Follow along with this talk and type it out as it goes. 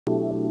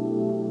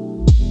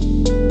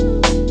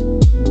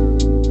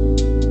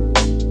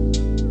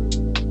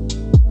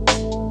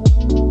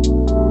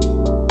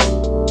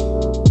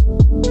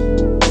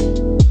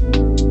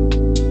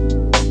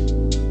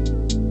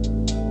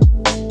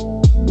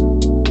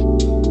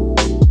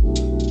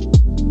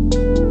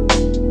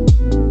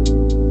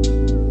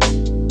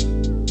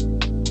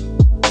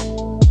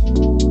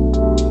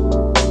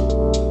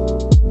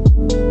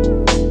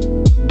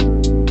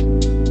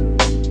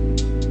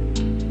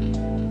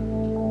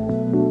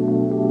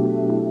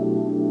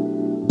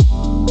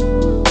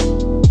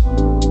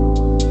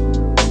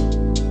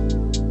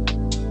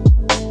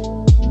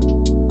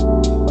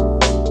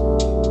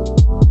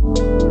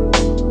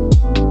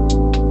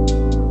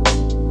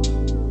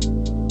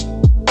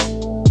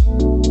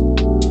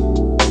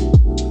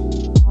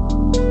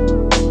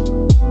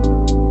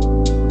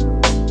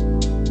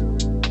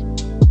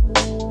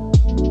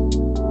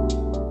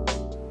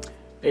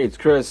Hey, it's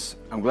Chris.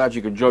 I'm glad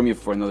you could join me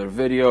for another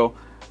video.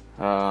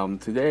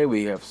 Today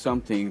we have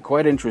something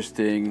quite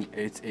interesting.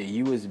 It's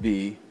a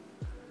USB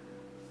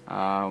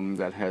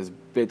that has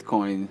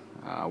Bitcoin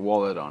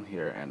wallet on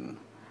here, and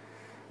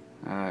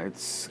I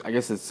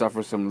guess it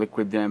suffers some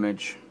liquid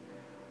damage.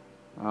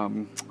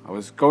 I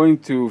was going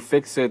to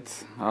fix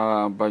it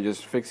by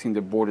just fixing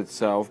the board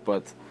itself,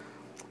 but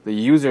the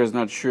user is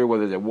not sure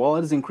whether the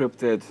wallet is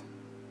encrypted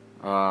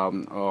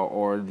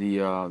or the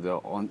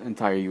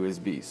entire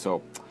USB.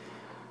 So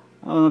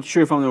I'm not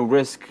sure if I'm going to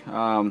risk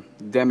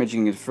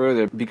damaging it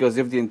further, because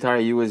if the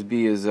entire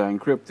USB is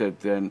encrypted,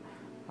 then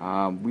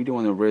we don't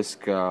want to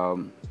risk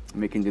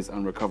making this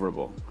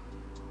unrecoverable.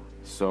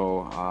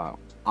 So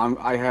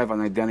I have an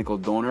identical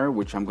donor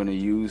which I'm going to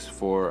use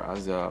for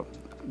as the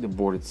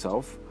board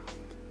itself.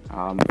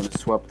 I'm going to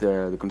swap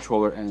the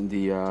controller and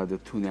the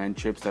two NAND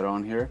chips that are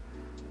on here,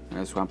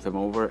 and swap them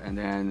over, and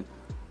then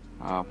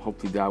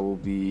hopefully that will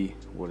be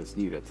what is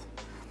needed.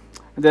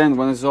 And then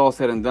when it's all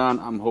said and done,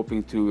 I'm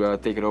hoping to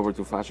take it over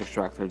to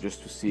FlashExtractor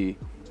just to see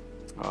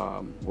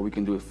what we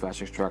can do with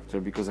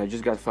FlashExtractor, because I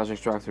just got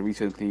FlashExtractor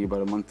recently,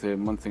 about 2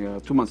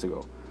 months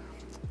ago.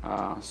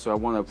 So I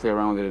want to play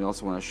around with it and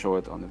also want to show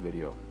it on the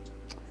video.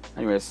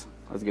 Anyways,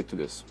 let's get to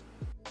this.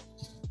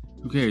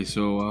 Okay,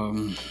 so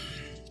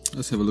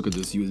let's have a look at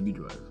this USB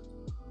drive.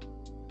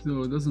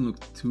 So it doesn't look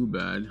too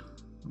bad.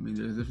 I mean,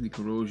 there's definitely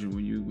corrosion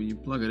when you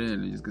plug it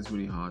in. It just gets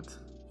really hot,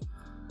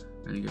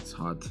 and it gets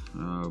hot.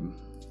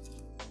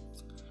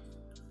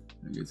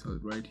 It gets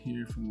hot right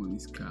here from one of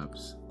these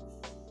caps.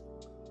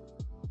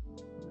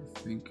 I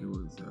think it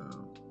was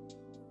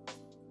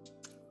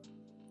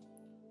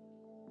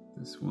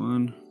this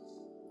one.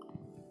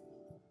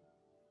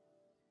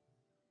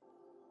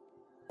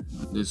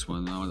 This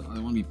one. Now I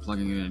don't want to be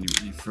plugging it in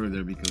any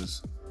further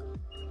because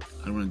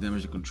I don't want to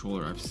damage the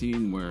controller. I've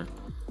seen where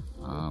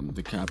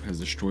the cap has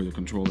destroyed the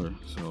controller.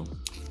 So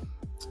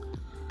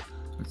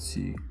let's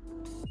see.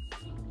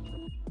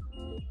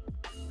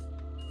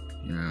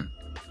 Yeah,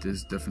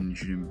 this definitely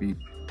shouldn't beep.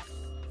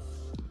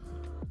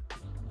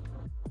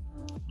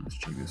 Let's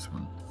check this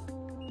one.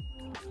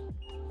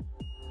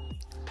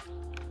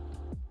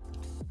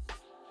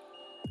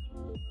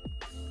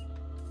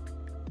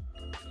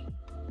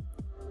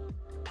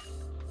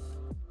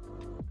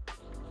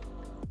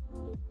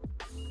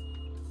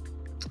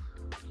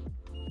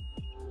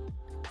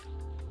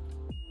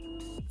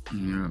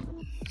 Yeah,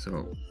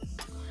 so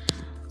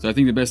I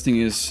think the best thing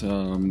is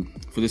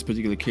for this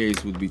particular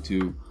case would be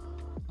to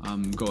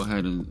go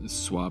ahead and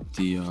swap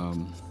the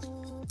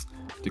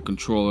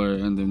controller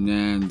and the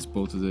NANDs,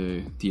 both of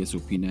the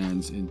TSOP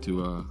NANDs,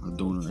 into a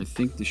donor. I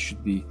think this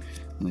should be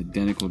an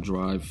identical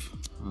drive.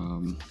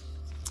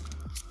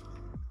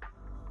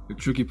 The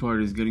tricky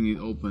part is getting it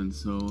open,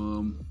 so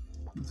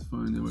let's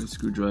find the right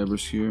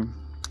screwdrivers here.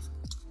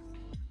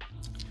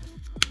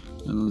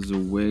 And there's a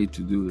way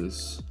to do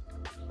this.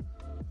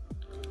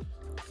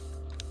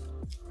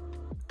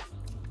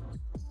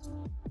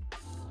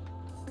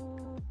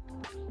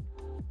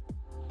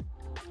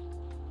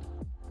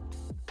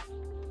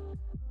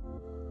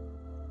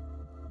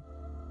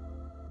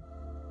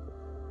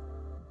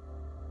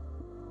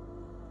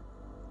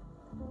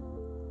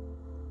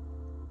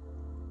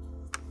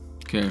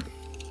 Okay,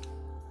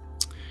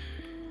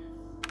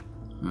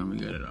 and we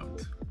got it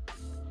out.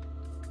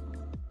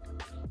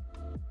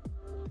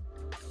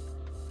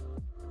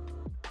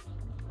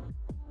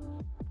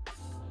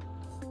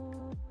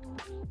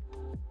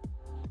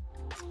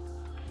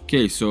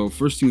 Okay, so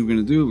first thing we're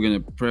gonna do, we're gonna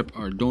prep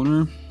our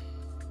donor.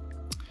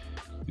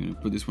 I'm gonna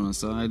put this one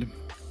aside.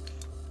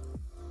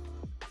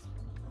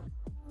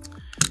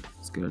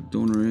 Let's get our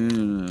donor in,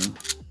 and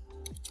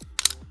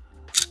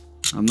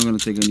I'm not going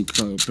to take any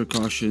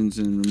precautions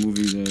in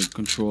removing the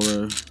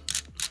controller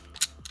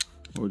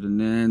or the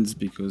NANDs,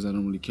 because I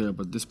don't really care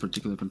about this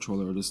particular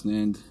controller or this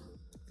NAND.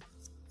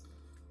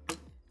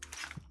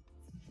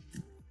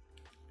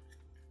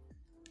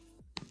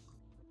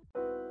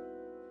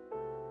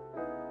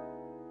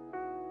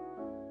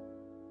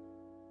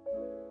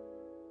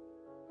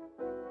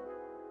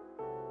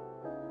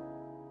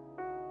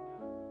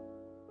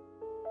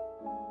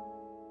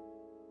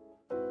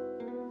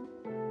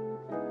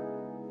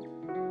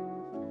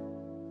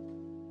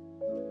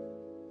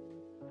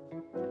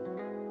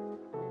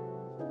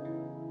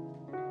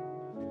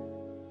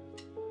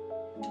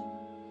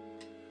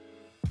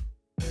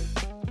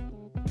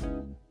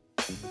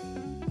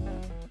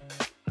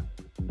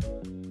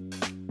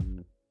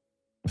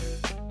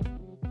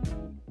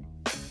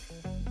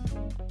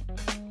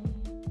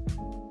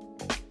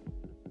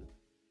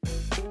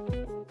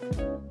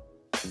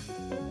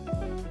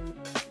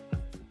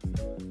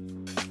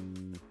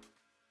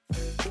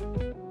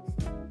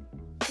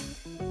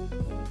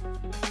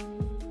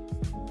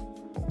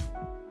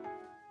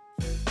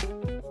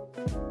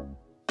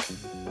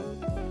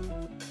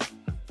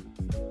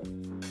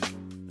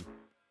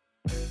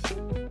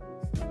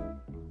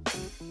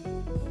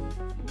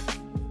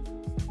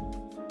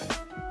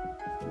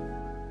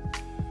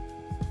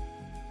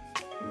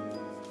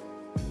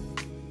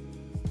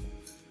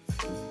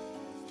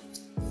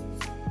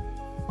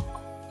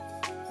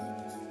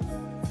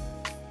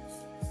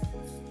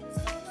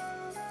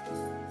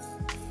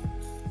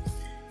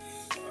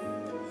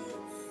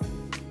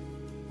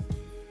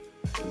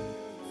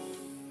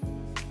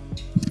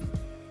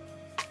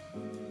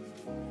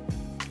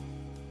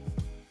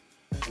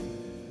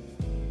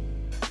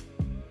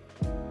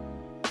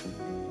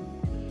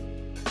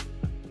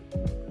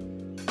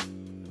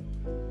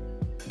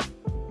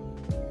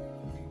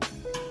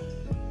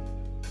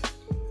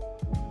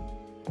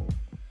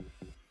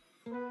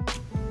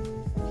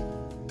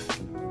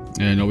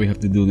 And all we have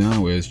to do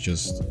now is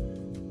just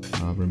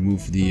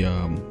remove the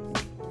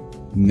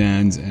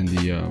NAND and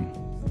the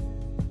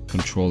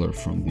controller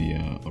from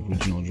the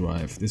original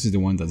drive. This is the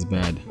one that's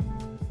bad.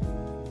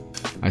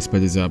 I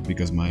sped this up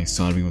because my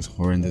soldering was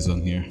horrendous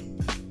on here.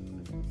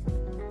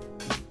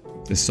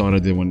 The solder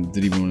didn't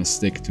even want to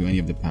stick to any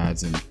of the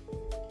pads, and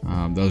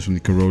that was from the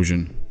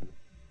corrosion.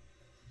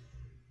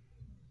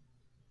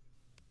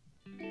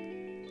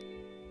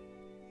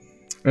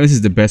 This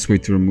is the best way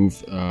to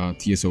remove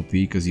TSOP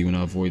because you want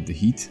to avoid the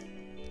heat.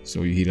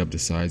 So you heat up the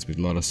sides with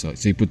a lot of solder.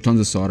 So you put tons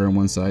of solder on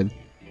one side,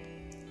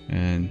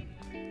 and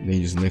then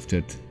you just lift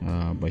it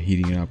by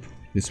heating it up.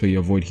 This way you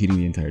avoid heating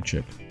the entire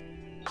chip.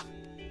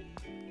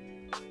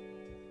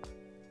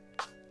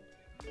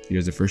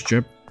 Here's the first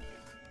chip.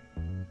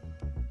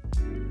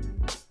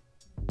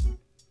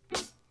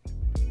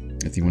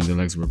 I think one of the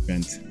legs were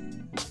bent.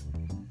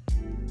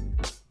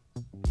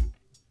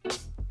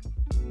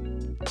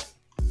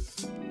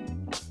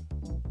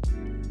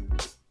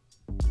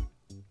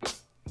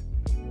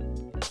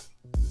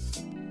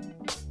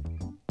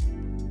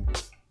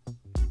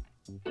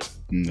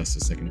 And that's the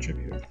second chip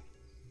here.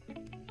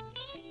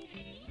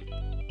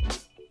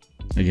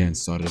 Again,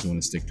 solder doesn't want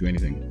to stick to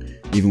anything,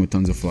 even with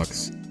tons of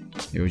flux.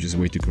 It was just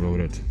way too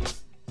corroded.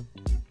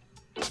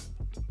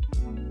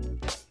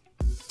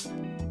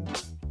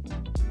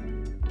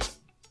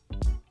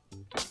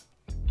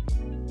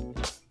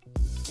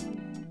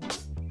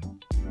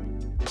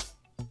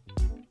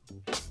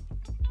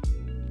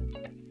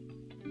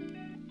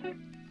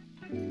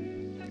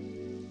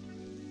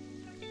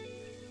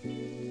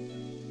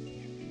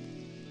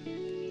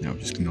 Now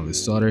just clean all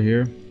this solder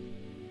here.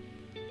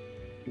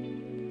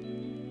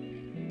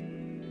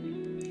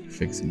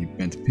 Fix any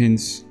bent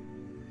pins.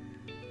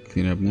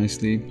 Clean it up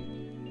nicely.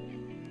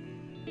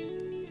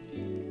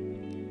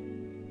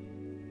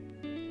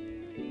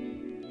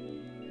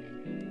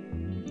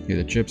 Here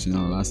are the chips, and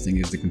now the last thing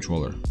is the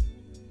controller.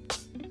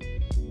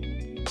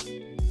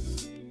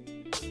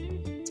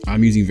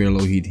 I'm using very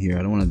low heat here.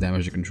 I don't want to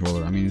damage the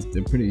controller. I mean,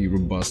 they're pretty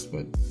robust,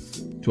 but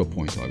to a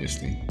point,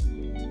 obviously.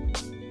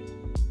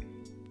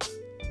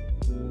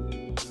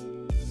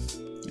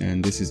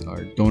 And this is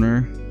our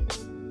donor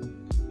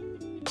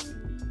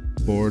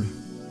board.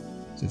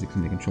 So to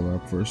clean the controller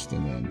up first,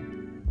 and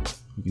then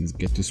we can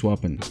get to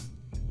swapping.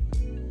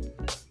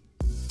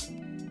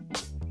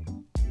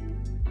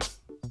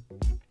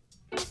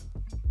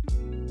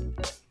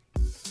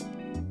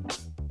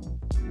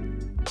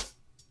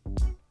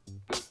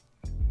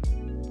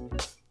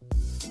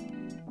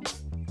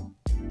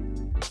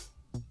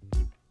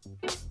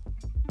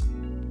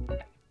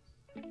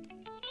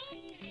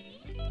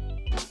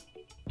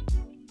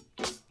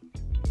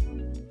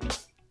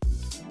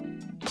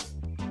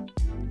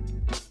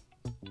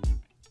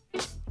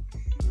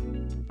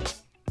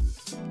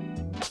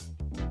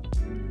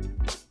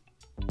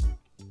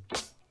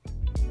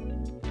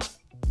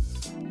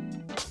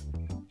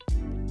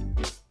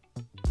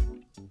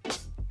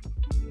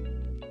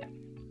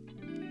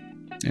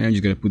 And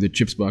you gotta put the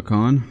chips back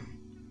on.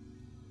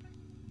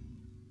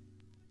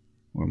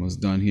 We're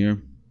almost done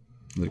here.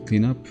 A little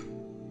cleanup.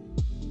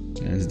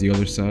 As the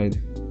other side.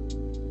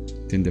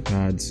 Thin the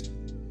pads.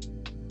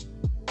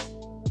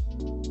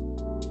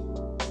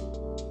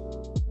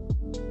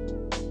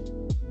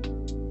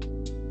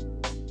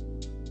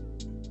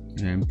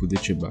 And put the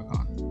chip back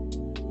on.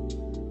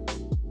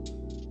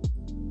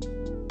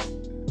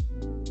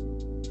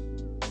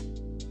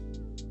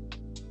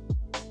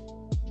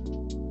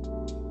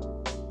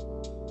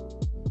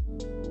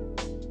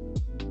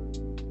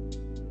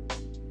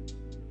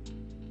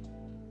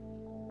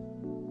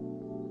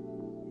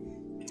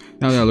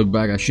 Now that I look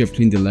back, I should have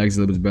cleaned the legs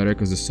a little bit better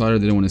because the solder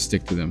didn't want to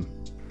stick to them.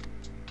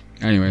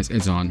 Anyways,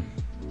 it's on.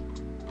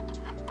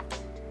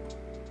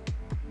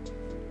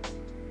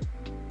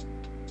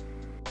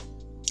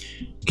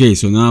 Okay,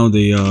 so now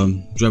the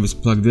drive is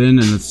plugged in,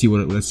 and let's see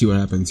what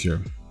happens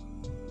here.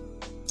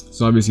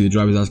 So obviously the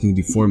drive is asking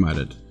to be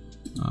formatted.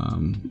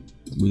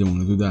 We don't want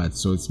to do that,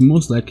 so it's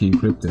most likely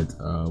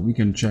encrypted. We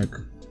can check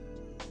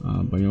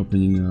by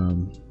opening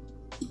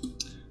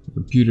the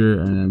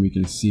computer, and then we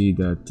can see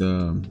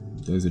that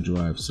there's a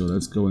drive. So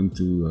let's go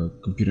into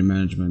computer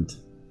management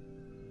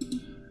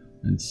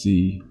and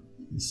see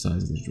the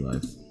size of this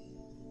drive.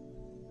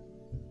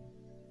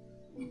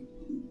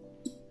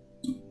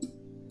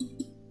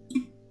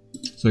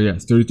 So yeah,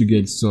 it's 32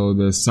 gigs, so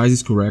the size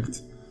is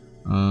correct.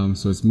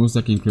 So it's most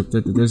likely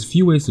encrypted. There's a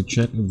few ways to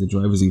check if the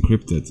drive is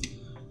encrypted.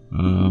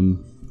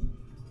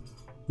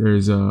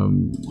 There's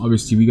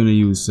obviously we're gonna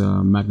use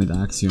Magnet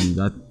Axiom.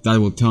 That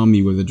will tell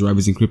me whether the drive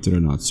is encrypted or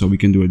not, so we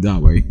can do it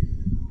that way.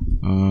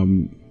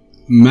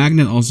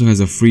 Magnet also has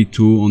a free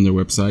tool on their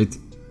website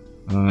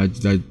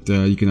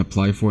that you can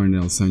apply for, and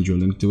they'll send you a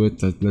link to it.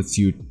 That lets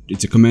you,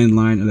 it's a command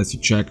line and lets you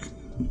check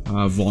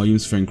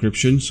volumes for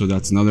encryption, so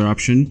that's another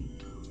option.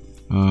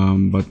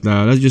 But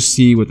let's just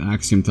see what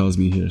Axiom tells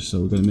me here. So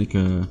we're gonna make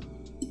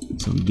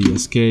some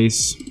BS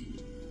case.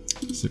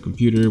 So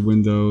computer,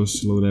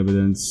 Windows, load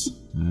evidence,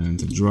 and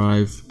the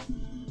drive.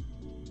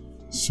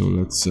 So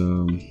let's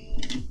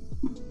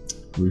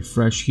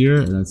refresh here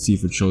and let's see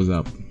if it shows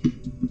up.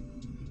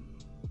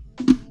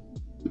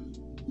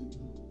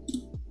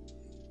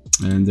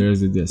 And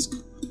there's the disk.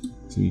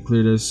 So we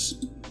clear this,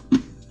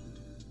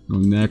 go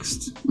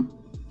next.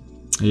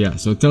 Yeah,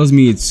 so it tells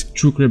me it's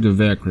TrueCrypt or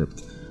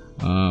VeraCrypt.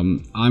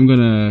 I'm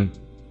gonna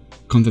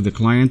contact the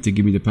client to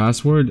give me the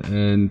password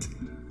and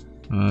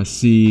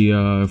see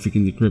if we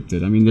can decrypt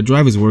it. I mean, the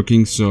drive is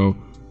working, so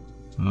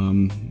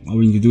all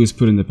we need to do is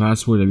put in the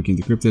password and we can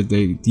decrypt it.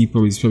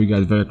 He's probably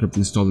got VeraCrypt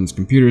installed on his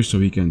computer, so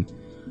we can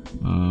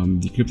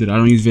decrypt it. I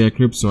don't use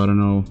VeraCrypt, so I don't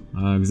know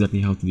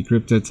exactly how to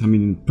decrypt it. I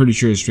mean, I'm pretty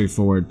sure it's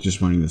straightforward,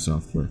 just running the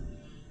software.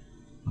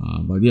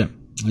 But yeah,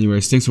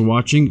 anyways, thanks for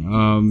watching.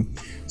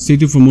 Stay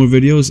tuned for more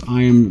videos.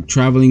 I am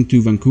traveling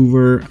to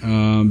Vancouver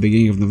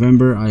beginning of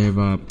November. I have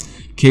a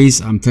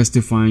case I'm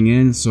testifying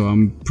in, so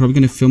I'm probably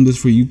going to film this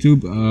for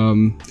YouTube.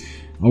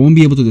 I won't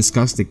be able to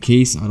discuss the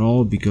case at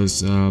all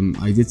because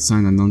I did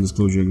sign a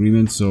non-disclosure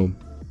agreement. So,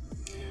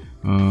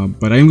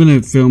 but I'm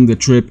going to film the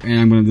trip and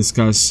I'm going to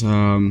discuss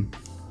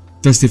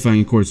testifying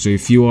in court. So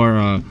if you are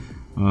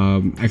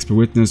an expert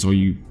witness, or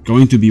you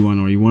going to be one,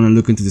 or you want to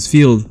look into this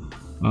field,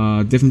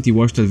 definitely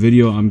watch that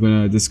video. I'm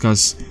going to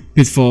discuss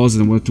pitfalls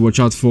and what to watch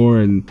out for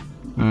and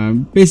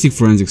basic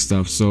forensic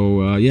stuff.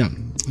 So yeah,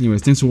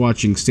 anyways, thanks for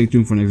watching. Stay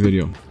tuned for next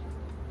video.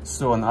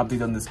 So an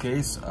update on this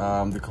case,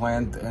 the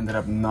client ended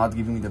up not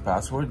giving me the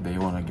password. They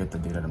want to get the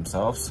data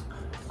themselves.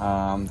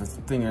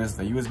 The thing is,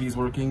 the USB is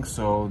working,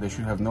 so they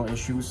should have no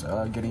issues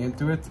getting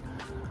into it.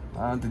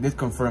 They did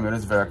confirm it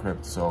is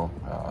VeraCrypt, so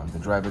the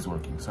drive is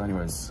working. So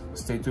anyways,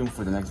 stay tuned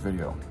for the next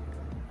video.